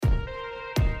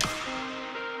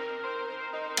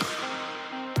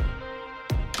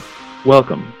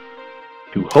Welcome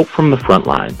to Hope from the Front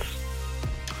Lines.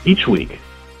 Each week,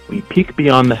 we peek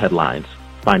beyond the headlines,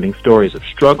 finding stories of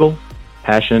struggle,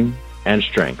 passion, and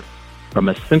strength from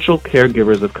essential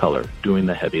caregivers of color doing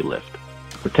the heavy lift,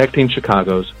 protecting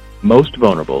Chicago's most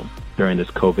vulnerable during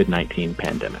this COVID-19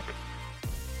 pandemic.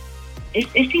 Es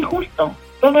injusto.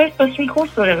 Todo esto es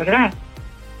injusto, de verdad.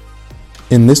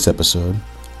 In this episode,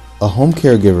 a home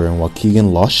caregiver in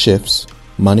Waukegan lost shifts,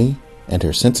 money, and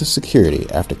her sense of security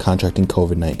after contracting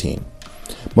COVID-19,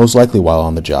 most likely while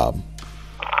on the job.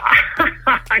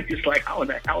 I'm just like, how in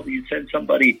the hell do you send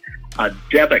somebody a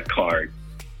debit card?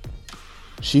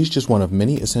 She's just one of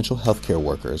many essential healthcare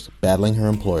workers battling her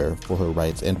employer for her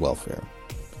rights and welfare.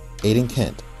 Aiden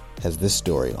Kent has this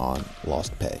story on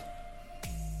Lost Pay.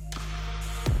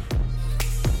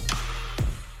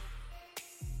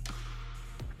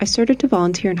 I started to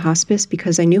volunteer in hospice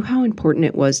because I knew how important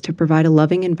it was to provide a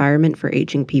loving environment for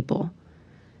aging people.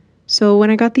 So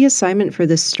when I got the assignment for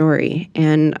this story,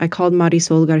 and I called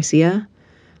Marisol Garcia,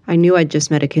 I knew I'd just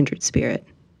met a kindred spirit.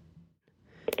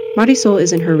 Marisol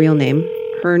isn't her real name.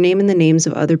 Her name and the names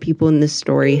of other people in this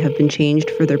story have been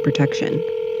changed for their protection.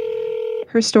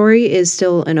 Her story is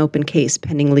still an open case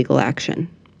pending legal action.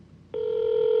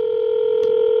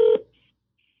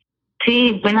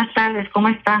 Sí, buenas tardes, ¿cómo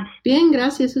está? Bien,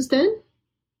 gracias. ¿Usted?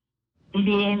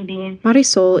 Bien, bien.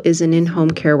 Marisol is an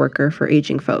in-home care worker for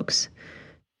aging folks.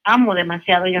 Amo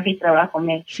demasiado, yo aquí trabajo con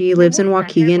él. She lives in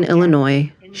Waukegan,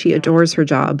 Illinois. She adores her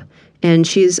job, and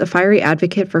she's a fiery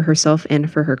advocate for herself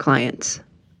and for her clients.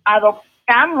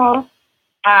 Adoptamos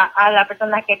a la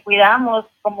persona que cuidamos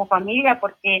como familia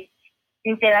porque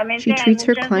sinceramente She treats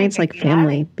her clients like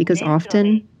family because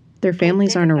often their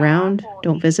families aren't around,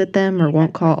 don't visit them, or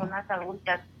won't call.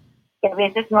 Que a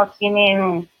veces no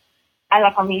tienen a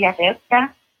la familia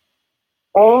cerca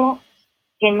o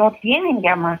que no tienen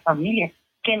ya más familia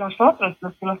que nosotros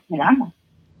los que los cuidamos.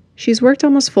 She's worked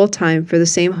almost full-time for the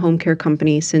same home care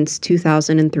company since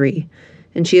 2003,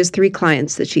 and she has 3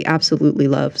 clients that she absolutely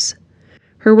loves.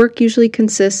 Her work usually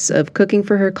consists of cooking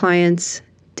for her clients,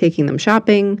 taking them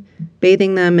shopping,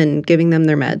 bathing them, and giving them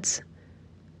their meds.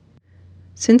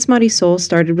 Since Marisol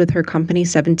started with her company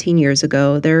 17 years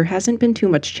ago, there hasn't been too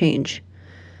much change.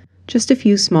 Just a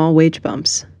few small wage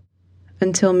bumps.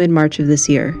 Until mid-March of this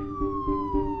year.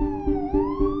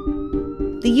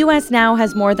 The U.S. now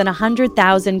has more than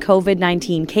 100,000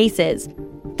 COVID-19 cases.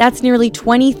 That's nearly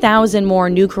 20,000 more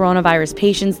new coronavirus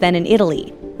patients than in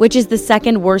Italy, which is the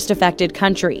second worst affected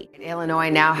country. Illinois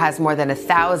now has more than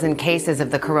 1,000 cases of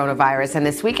the coronavirus, and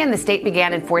this weekend the state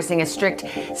began enforcing a strict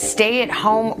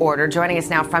stay-at-home order. Joining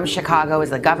us now from Chicago is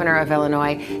the governor of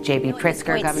Illinois, J.B.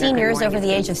 Pritzker. Governor, seniors over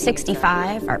the age of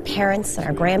 65, our parents and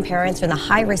our grandparents are in the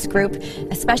high-risk group,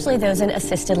 especially those in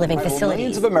assisted living facilities.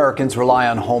 Millions of Americans rely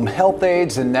on home health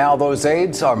aides, and now those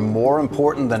aides are more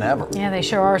important than ever. Yeah, they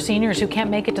sure are. Seniors who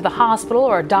can't make it to the hospital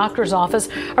or a doctor's office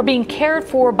are being cared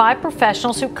for by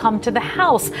professionals who come to the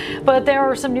house. But there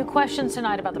are some new questions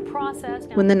tonight about the process.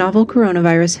 When the novel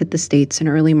coronavirus hit the States in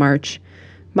early March,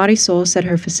 Marisol said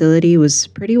her facility was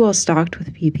pretty well stocked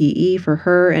with PPE for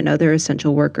her and other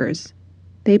essential workers.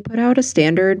 They put out a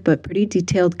standard but pretty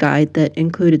detailed guide that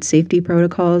included safety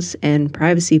protocols and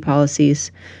privacy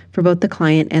policies for both the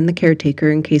client and the caretaker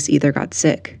in case either got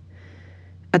sick.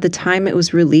 At the time it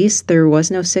was released, there was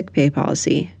no sick pay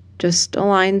policy, just a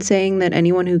line saying that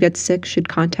anyone who gets sick should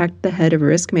contact the head of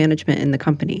risk management in the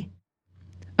company.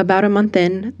 About a month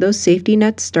in, those safety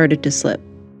nets started to slip.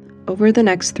 Over the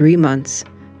next 3 months,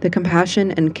 the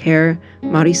compassion and care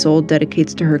Marisol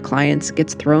dedicates to her clients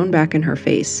gets thrown back in her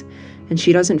face, and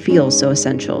she doesn't feel so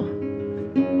essential.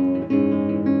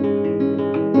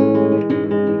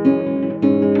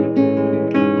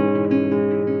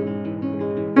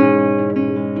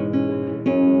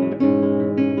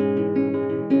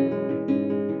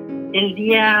 El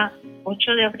día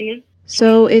 8 de abril.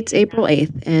 So it's April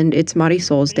 8th, and it's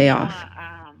Marisol's day off.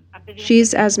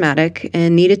 She's asthmatic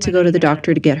and needed to go to the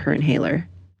doctor to get her inhaler.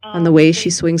 On the way, she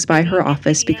swings by her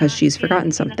office because she's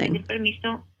forgotten something.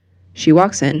 She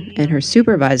walks in, and her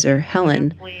supervisor,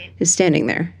 Helen, is standing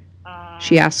there.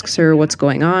 She asks her what's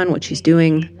going on, what she's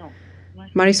doing.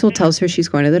 Marisol tells her she's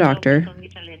going to the doctor,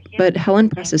 but Helen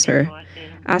presses her,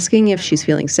 asking if she's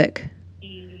feeling sick.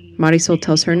 Marisol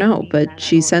tells her no, but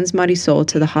she sends Marisol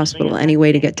to the hospital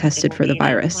anyway to get tested for the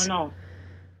virus.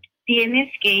 Tienes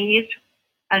que ir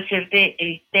a hacerte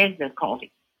el test del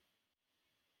COVID.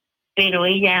 Pero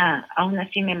ella aún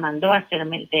así me mandó a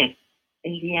hacerme el test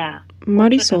el día.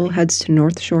 Marisol heads to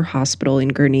North Shore Hospital in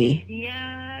Gurnee.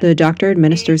 The doctor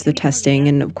administers the testing,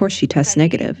 and of course she tests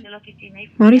negative.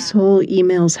 Marisol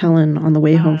emails Helen on the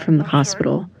way home from the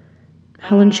hospital.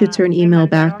 Helen shoots her an email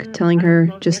back telling her,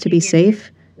 just to be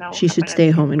safe, she should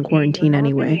stay home in quarantine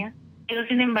anyway.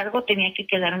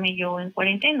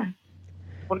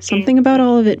 Something about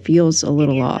all of it feels a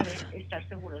little off.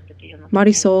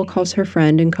 Marisol calls her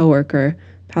friend and coworker,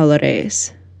 Paula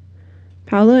Reyes.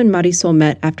 Paula and Marisol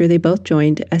met after they both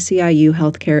joined SEIU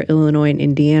Healthcare Illinois in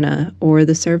Indiana, or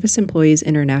the Service Employees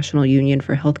International Union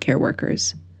for Healthcare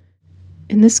Workers.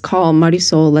 In this call,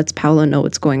 Marisol lets Paula know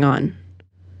what's going on.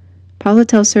 Paula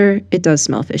tells her it does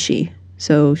smell fishy,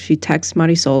 so she texts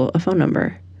Marisol a phone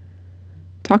number.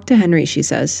 Talk to Henry, she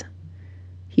says.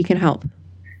 He can help.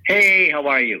 Hey, how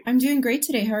are you? I'm doing great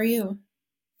today. How are you?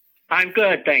 I'm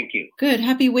good, thank you. Good.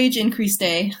 Happy wage increase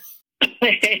day.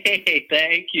 Hey,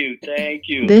 thank you.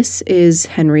 This is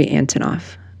Henry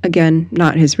Antonoff. Again,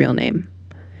 not his real name.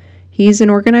 He's an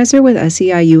organizer with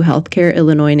SEIU Healthcare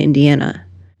Illinois in Indiana.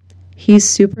 He's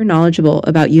super knowledgeable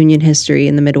about union history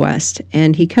in the Midwest,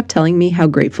 and he kept telling me how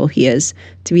grateful he is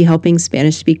to be helping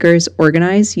Spanish speakers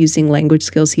organize using language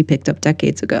skills he picked up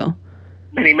decades ago.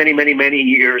 Many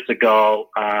years ago,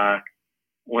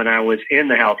 when I was in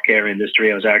the healthcare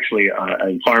industry, I was actually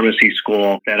in pharmacy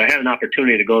school, and I had an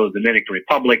opportunity to go to the Dominican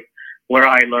Republic, where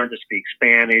I learned to speak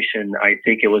Spanish, and I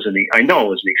know it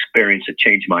was an experience that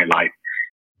changed my life.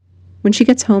 When she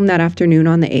gets home that afternoon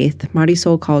on the 8th,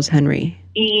 Marisol calls Henry.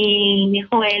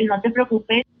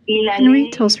 Henry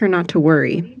tells her not to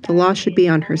worry. The law should be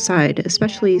on her side,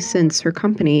 especially since her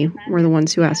company were the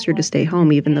ones who asked her to stay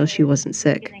home even though she wasn't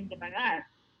sick.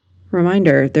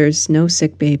 Reminder, there's no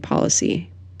sick bay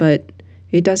policy, but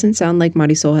it doesn't sound like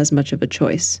Marisol has much of a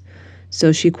choice.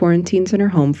 So she quarantines in her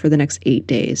home for the next 8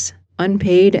 days,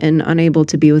 unpaid and unable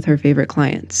to be with her favorite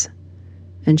clients.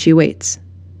 And she waits.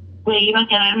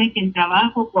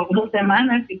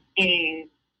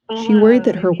 She worried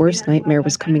that her worst nightmare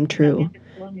was coming true,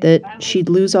 that she'd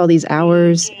lose all these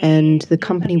hours and the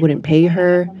company wouldn't pay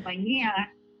her.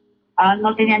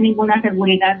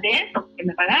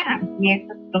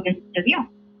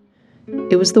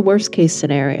 It was the worst case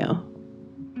scenario.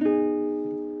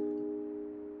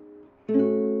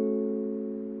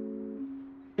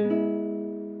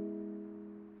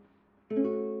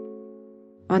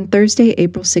 On Thursday,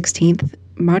 April 16th,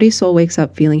 Marisol wakes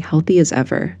up feeling healthy as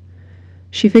ever.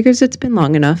 She figures it's been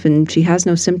long enough and she has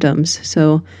no symptoms,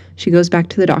 so she goes back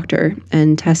to the doctor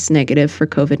and tests negative for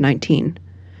COVID-19.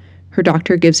 Her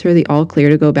doctor gives her the all clear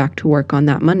to go back to work on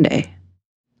that Monday.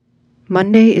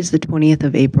 Monday is the 20th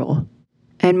of April,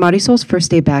 and Marisol's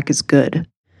first day back is good.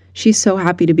 She's so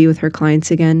happy to be with her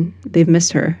clients again. They've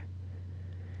missed her.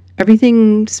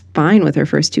 Everything's fine with her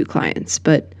first 2 clients,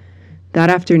 but that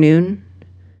afternoon,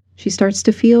 she starts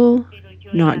to feel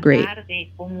not great.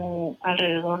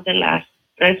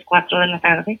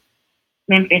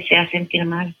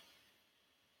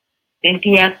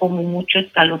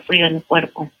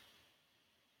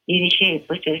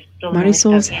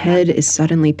 Marisol's head is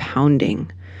suddenly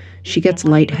pounding. She gets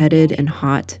lightheaded and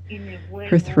hot.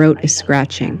 Her throat is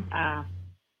scratching.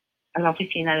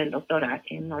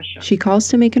 She calls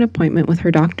to make an appointment with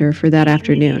her doctor for that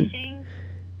afternoon.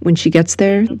 When she gets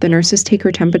there, the nurses take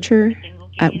her temperature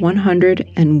at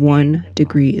 101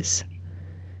 degrees.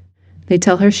 They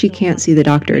tell her she can't see the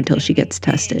doctor until she gets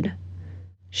tested.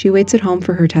 She waits at home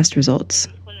for her test results.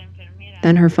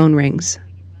 Then her phone rings.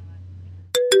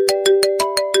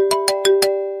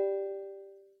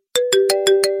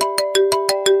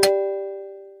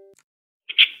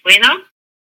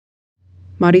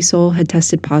 Marisol had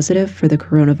tested positive for the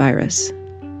coronavirus.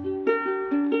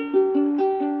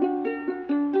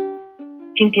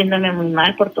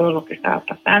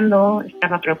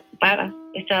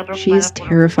 She is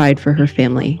terrified for her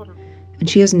family, and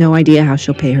she has no idea how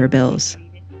she'll pay her bills.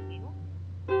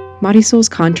 Marisol's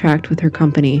contract with her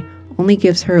company only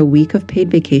gives her a week of paid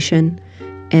vacation,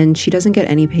 and she doesn't get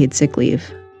any paid sick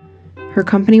leave. Her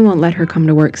company won't let her come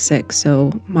to work sick,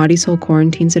 so Marisol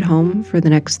quarantines at home for the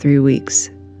next 3 weeks.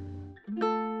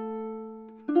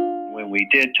 When we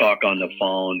did talk on the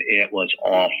phone, it was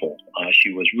awful.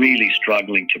 She was really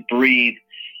struggling to breathe.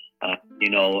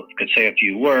 Could say a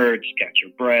few words, catch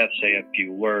her breath, say a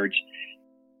few words.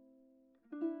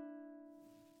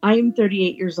 I'm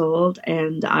 38 years old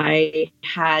and I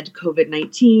had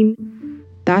COVID-19.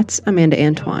 That's Amanda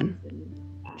Antoine.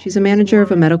 She's a manager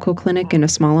of a medical clinic in a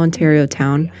small Ontario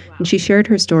town, and she shared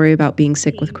her story about being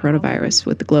sick with coronavirus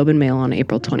with the Globe and Mail on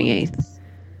April 28th.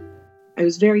 I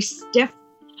was very stiff.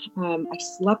 I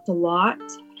slept a lot.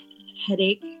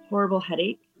 Headache, horrible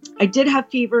headache. I did have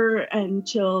fever and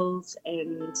chills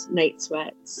and night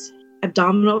sweats.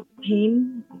 Abdominal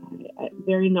pain,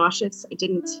 very nauseous. I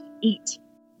didn't eat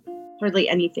hardly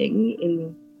anything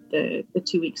in the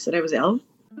 2 weeks that I was ill.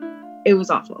 It was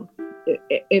awful.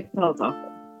 It felt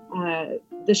awful.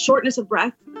 The shortness of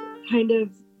breath kind of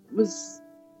was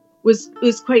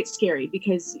quite scary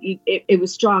because it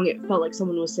was strong. It felt like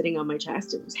someone was sitting on my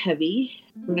chest. It was heavy.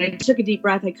 When I took a deep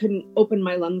breath, I couldn't open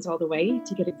my lungs all the way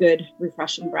to get a good,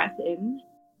 refreshing breath in.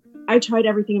 I tried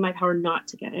everything in my power not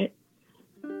to get it.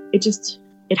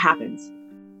 It happens.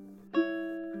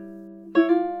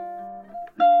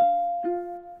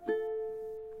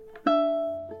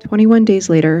 "21 days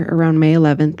later, around May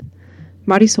 11th,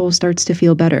 Marisol starts to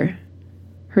feel better.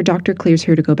 Her doctor clears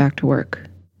her to go back to work.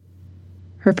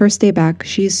 Her first day back,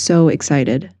 she's so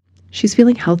excited. She's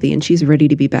feeling healthy and she's ready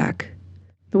to be back.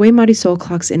 The way Marisol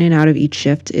clocks in and out of each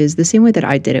shift is the same way that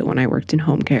I did it when I worked in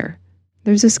home care.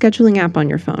 There's a scheduling app on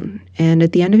your phone, and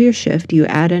at the end of your shift, you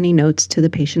add any notes to the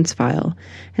patient's file,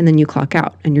 and then you clock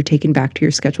out, and you're taken back to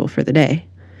your schedule for the day.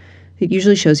 It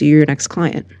usually shows you your next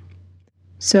client.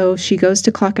 So she goes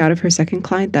to clock out of her second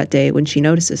client that day when she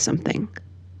notices something.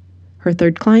 Her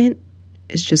third client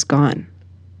is just gone.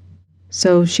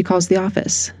 So she calls the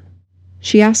office.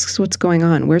 She asks what's going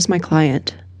on, where's my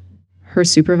client? Her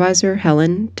supervisor,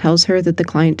 Helen, tells her that the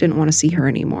client didn't want to see her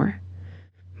anymore.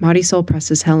 Marisol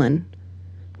presses Helen.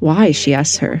 Why, she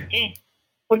asks her.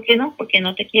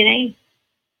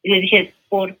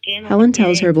 Helen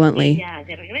tells her bluntly,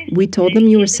 we told them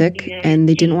you were sick and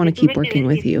they didn't want to keep working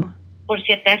with you.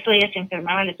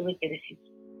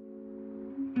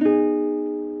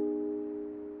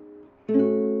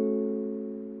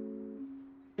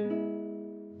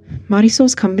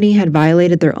 Marisol's company had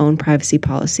violated their own privacy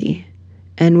policy,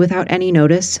 and without any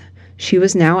notice, she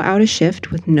was now out of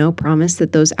shift with no promise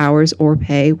that those hours or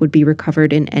pay would be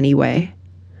recovered in any way.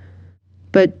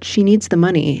 But she needs the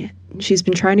money. She's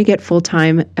been trying to get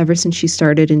full-time ever since she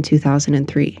started in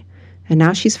 2003, and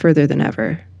now she's further than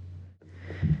ever.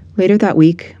 Later that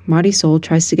week, Marisol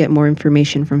tries to get more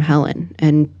information from Helen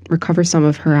and recover some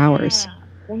of her hours.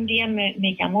 Un día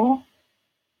me llamó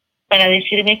para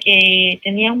decirme que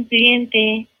tenía un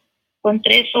cliente con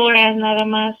 3 horas nada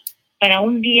más para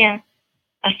un día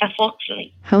hasta Fox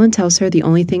Lake. Helen tells her the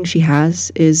only thing she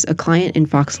has is a client in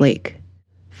Fox Lake.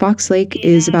 Fox Lake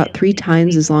is about 3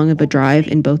 times as long of a drive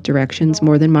in both directions,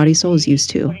 more than Marisol is used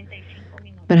to.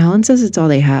 But Helen says it's all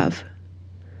they have.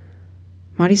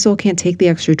 Marisol can't take the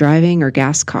extra driving or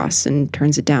gas costs and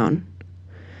turns it down.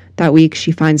 That week,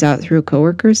 she finds out through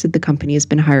coworkers that the company has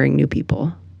been hiring new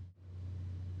people.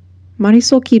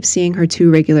 Marisol keeps seeing her 2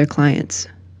 regular clients.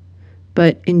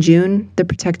 But in June, the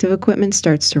protective equipment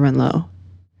starts to run low.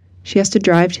 She has to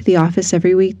drive to the office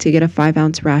every week to get a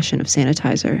 5-ounce ration of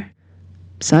sanitizer.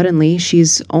 Suddenly,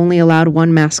 she's only allowed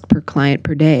 1 mask per client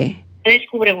per day. 3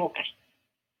 cubrebocas,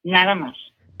 nada más.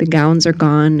 The gowns are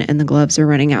gone and the gloves are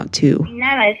running out too.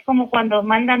 Nada, es como cuando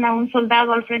mandan a un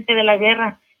soldado al frente de la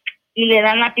guerra y le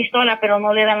dan la pistola pero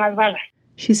no le dan las balas.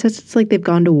 She says it's like they've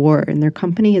gone to war and their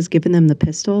company has given them the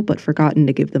pistol but forgotten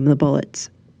to give them the bullets.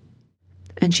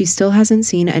 And she still hasn't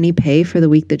seen any pay for the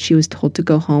week that she was told to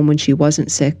go home when she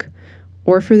wasn't sick,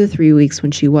 or for the 3 weeks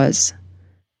when she was.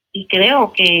 Y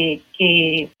creo que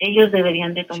ellos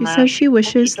deberían de tomar. She says she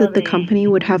wishes that the company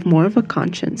would have more of a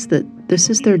conscience that this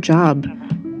is their job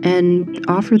and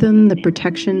offer them the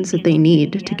protections that they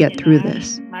need to get through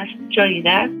this.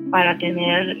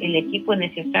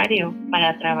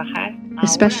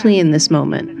 Especially in this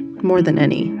moment, more than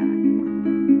any.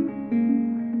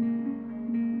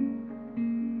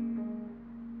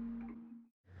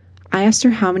 I asked her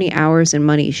how many hours and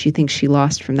money she thinks she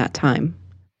lost from that time.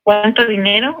 ¿Cuánto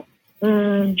dinero?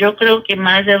 Yo creo que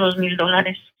más de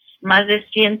 $2,000. Más de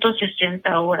 160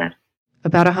 horas.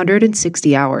 About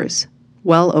 160 hours.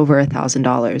 Well over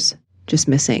 $1,000. Just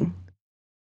missing.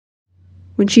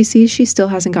 When she sees she still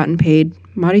hasn't gotten paid,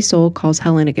 Marisol calls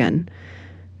Helen again.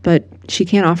 But she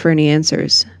can't offer any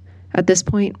answers. At this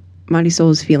point,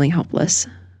 Marisol is feeling helpless.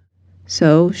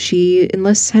 So she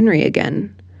enlists Henry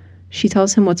again. She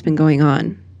tells him what's been going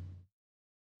on.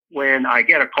 When I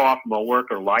get a call from a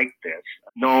worker like this,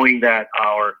 knowing that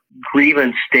our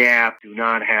grievance staff do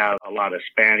not have a lot of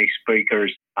Spanish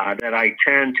speakers, that I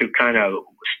tend to kind of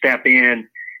step in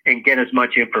and get as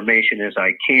much information as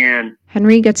I can.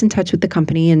 Henry gets in touch with the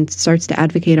company and starts to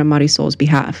advocate on Marisol's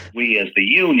behalf. We as the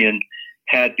union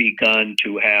had begun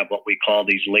to have what we call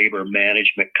these labor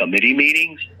management committee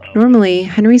meetings. Normally,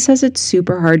 Henry says it's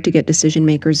super hard to get decision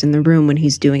makers in the room when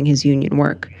he's doing his union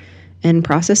work. And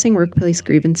processing workplace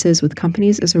grievances with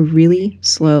companies is a really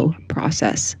slow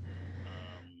process.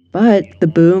 But the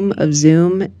boom of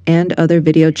Zoom and other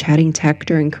video chatting tech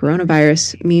during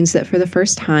coronavirus means that for the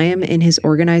first time in his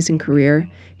organizing career,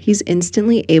 he's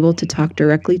instantly able to talk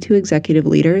directly to executive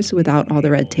leaders without all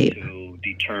the red tape. To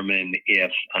determine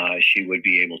if she would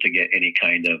be able to get any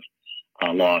kind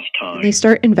of lost time. And they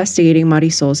start investigating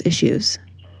Marisol's issues.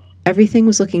 Everything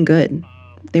was looking good.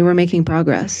 They were making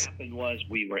progress. What happened was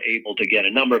we were able to get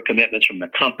a number of commitments from the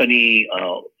company.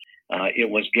 It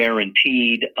was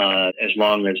guaranteed as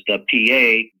long as the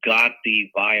PA got the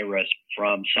virus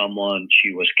from someone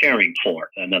she was caring for.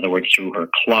 In other words, through her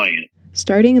client.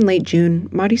 Starting in late June,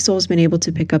 Marisol's been able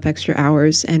to pick up extra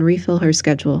hours and refill her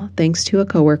schedule thanks to a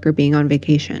coworker being on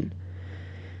vacation.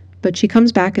 But she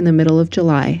comes back in the middle of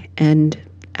July, and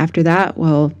after that,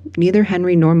 well, neither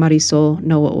Henry nor Marisol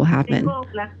know what will happen.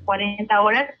 Las 40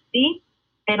 horas, sí,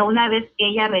 pero una vez que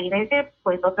ella regrese,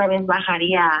 pues otra vez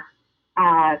bajaría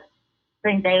a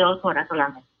 32 horas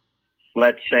solamente.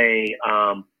 Let's say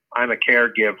I'm a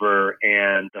caregiver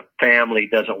and the family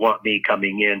doesn't want me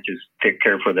coming in to take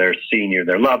care for their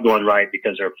loved one, right,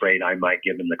 because they're afraid I might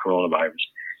give them the coronavirus.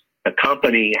 The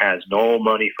company has no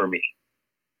money for me.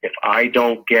 If I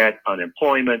don't get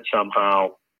unemployment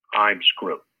somehow, I'm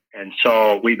screwed. And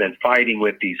so we've been fighting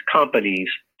with these companies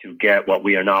to get what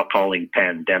we are now calling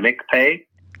pandemic pay.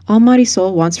 All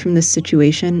Marisol wants from this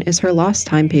situation is her lost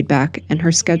time paid back and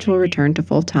her schedule returned to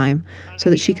full time so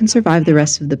that she can survive the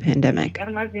rest of the pandemic.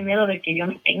 Más dinero del que yo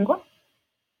no tengo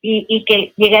y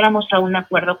que llegáramos a un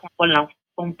acuerdo con la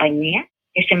compañía,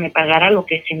 que se me pagara lo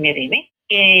que se me debe,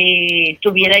 que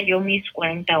tuviera yo mis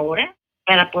 40 horas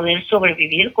para poder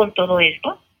sobrevivir con todo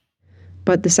esto.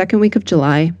 But the second week of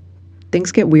July,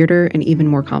 things get weirder and even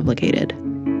more complicated.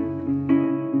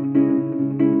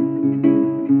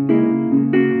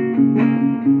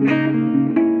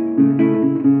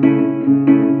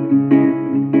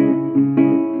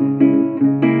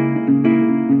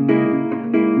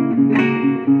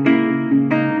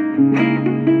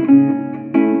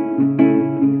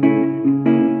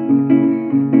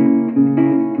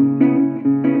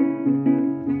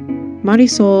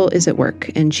 Marisol is at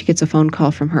work, and she gets a phone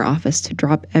call from her office to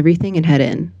drop everything and head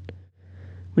in.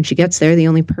 When she gets there, the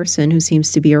only person who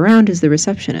seems to be around is the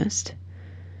receptionist.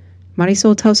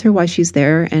 Marisol tells her why she's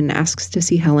there and asks to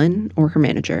see Helen or her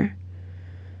manager.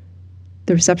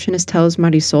 The receptionist tells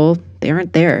Marisol they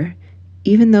aren't there,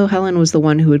 even though Helen was the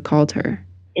one who had called her.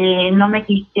 No me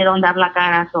quisieron dar la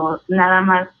cara, so nada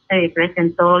más se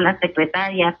presentó la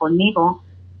secretaria conmigo.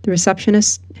 The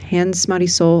receptionist hands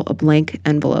Marisol a blank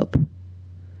envelope.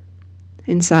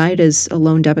 Inside is a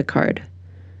loan debit card.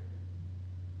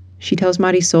 She tells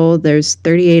Marisol there's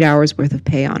 38 hours worth of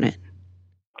pay on it.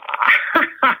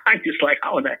 I'm just like,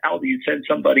 how in the hell do you send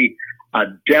somebody a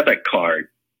debit card?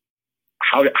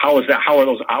 How is that? How are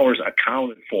those hours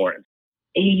accounted for?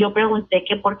 Y yo pregunté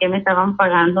que por qué me estaban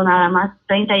pagando nada más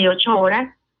 38 horas.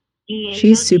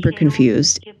 She's super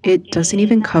confused. It doesn't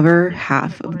even cover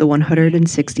half of the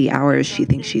 160 hours she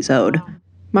thinks she's owed.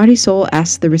 Marisol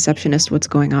asks the receptionist what's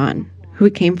going on, who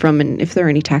it came from, and if there are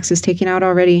any taxes taken out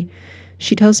already.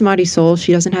 She tells Marisol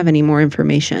she doesn't have any more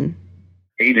information.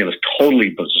 It was totally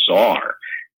bizarre.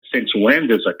 Since when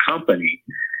does a company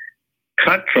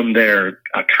cut from their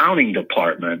accounting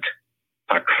department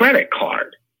a credit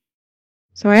card?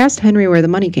 So I asked Henry where the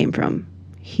money came from.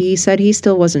 He said he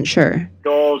still wasn't sure.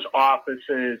 Those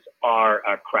offices are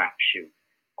a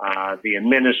crapshoot. The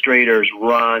administrators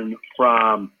run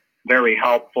from very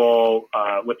helpful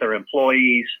with their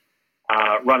employees,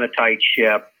 run a tight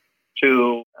ship,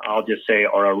 to, I'll just say,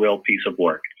 are a real piece of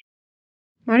work.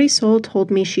 Marisol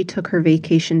told me she took her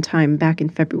vacation time back in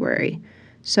February,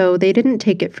 so they didn't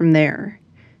take it from there.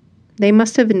 They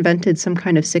must have invented some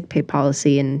kind of sick pay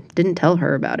policy and didn't tell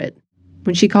her about it.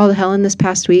 When she called Helen this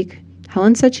past week,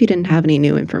 Helen said she didn't have any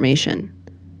new information.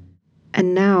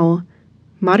 And now,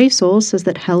 Marisol says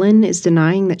that Helen is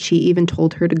denying that she even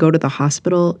told her to go to the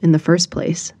hospital in the first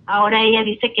place. Ahora ella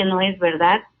dice que no es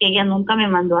verdad, que ella nunca me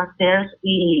mandó a hacer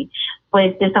y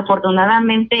pues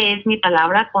desafortunadamente es mi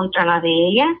palabra contra la de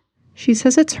ella. She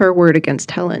says it's her word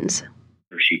against Helen's.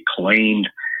 She claimed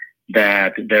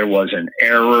that there was an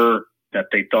error, that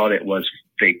they thought it was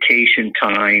vacation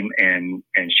time, and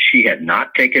she had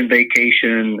not taken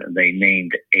vacation. They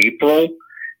named April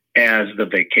as the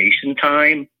vacation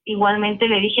time. Igualmente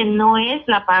le dije, no es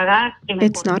la paga que me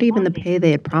It's not even the pay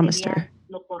they had promised her.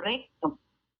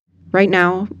 Right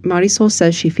now, Marisol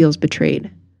says she feels betrayed.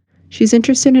 She's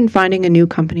interested in finding a new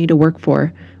company to work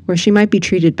for, where she might be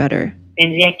treated better.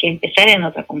 Tendría que empezar en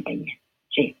otra compañía.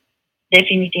 Sí,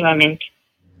 definitivamente.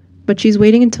 But she's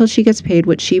waiting until she gets paid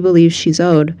what she believes she's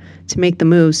owed to make the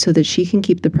move so that she can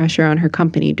keep the pressure on her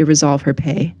company to resolve her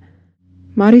pay.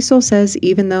 Marisol says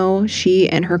even though she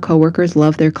and her coworkers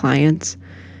love their clients,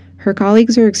 her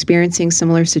colleagues are experiencing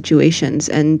similar situations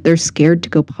and they're scared to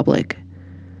go public.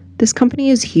 This company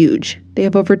is huge. They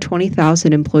have over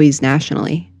 20,000 employees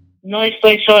nationally. No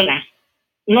estoy sola.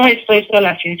 No estoy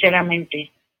sola, sinceramente.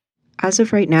 As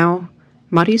of right now,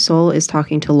 Marisol is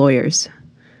talking to lawyers.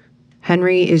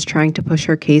 Henry is trying to push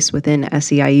her case within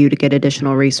SEIU to get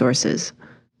additional resources.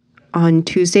 On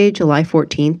Tuesday, July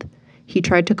 14th, he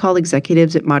tried to call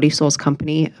executives at Marisol's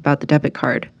company about the debit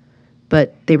card,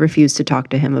 but they refused to talk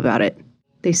to him about it.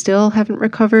 They still haven't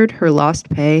recovered her lost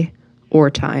pay or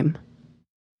time.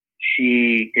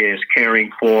 She is caring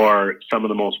for some of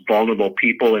the most vulnerable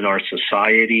people in our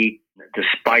society.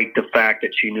 Despite the fact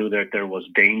that she knew that there was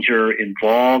danger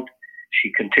involved,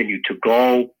 she continued to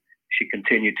go. She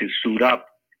continued to suit up.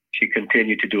 She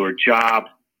continued to do her job.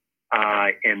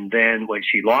 And then when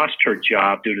she lost her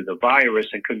job due to the virus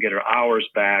and couldn't get her hours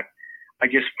back, I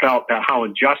just felt that how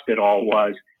unjust it all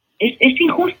was. Es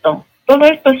injusto. Todo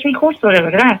esto es injusto, de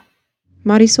verdad.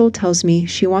 Marisol tells me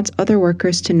she wants other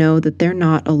workers to know that they're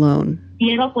not alone.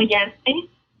 Quiero apoyarte.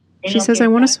 She says, I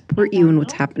want to support you in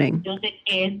what's happening.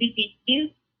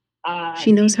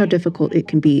 She knows how difficult it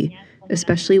can be,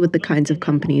 especially with the kinds of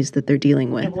companies that they're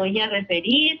dealing with.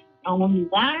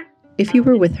 If you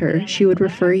were with her, she would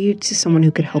refer you to someone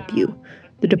who could help you.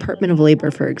 The Department of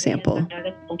Labor, for example.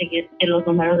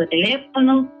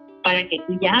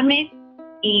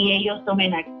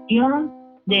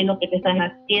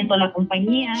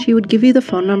 She would give you the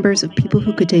phone numbers of people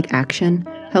who could take action,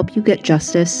 help you get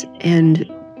justice, and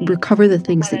recover the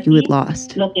things that you had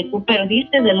lost. It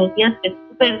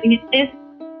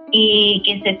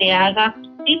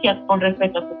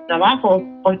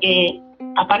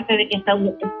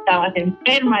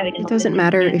doesn't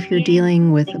matter if you're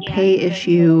dealing with a pay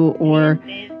issue or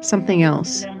something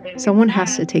else. Someone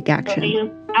has to take action.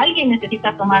 Alguien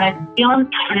necesita tomar acción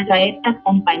frente a estas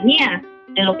compañías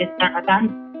de lo que está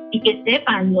pasando y que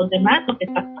sepan los demás lo que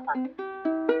está pasando.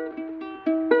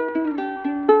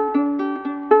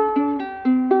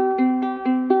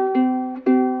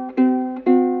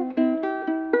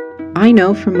 I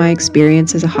know from my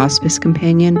experience as a hospice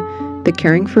companion that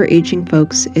caring for aging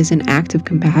folks is an act of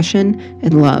compassion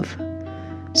and love.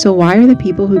 So why are the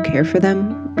people who care for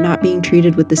them not being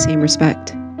treated with the same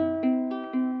respect?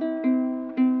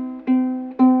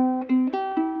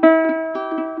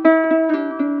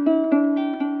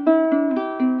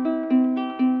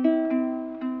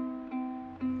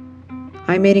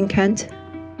 I'm Aiden Kent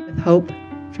with Hope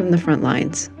from the Front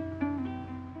Lines.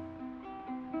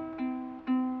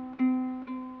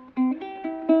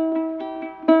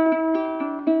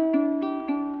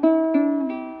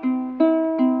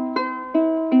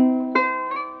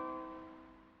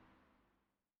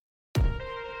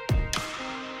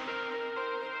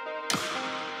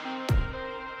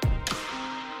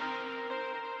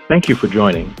 Thank you for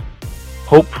joining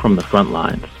Hope from the Front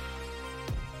Lines.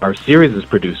 Our series is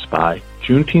produced by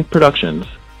Juneteenth Productions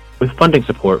with funding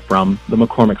support from the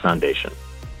McCormick Foundation.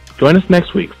 Join us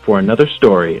next week for another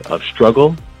story of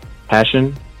struggle,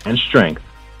 passion, and strength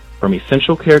from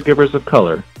essential caregivers of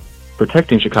color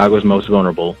protecting Chicago's most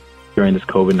vulnerable during this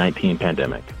COVID-19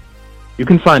 pandemic. You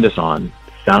can find us on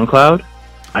SoundCloud,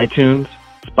 iTunes,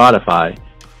 Spotify,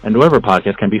 and wherever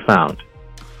podcasts can be found.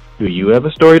 Do you have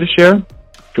a story to share?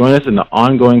 Join us in the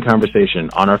ongoing conversation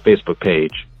on our Facebook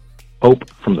page, Hope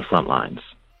from the Front Lines.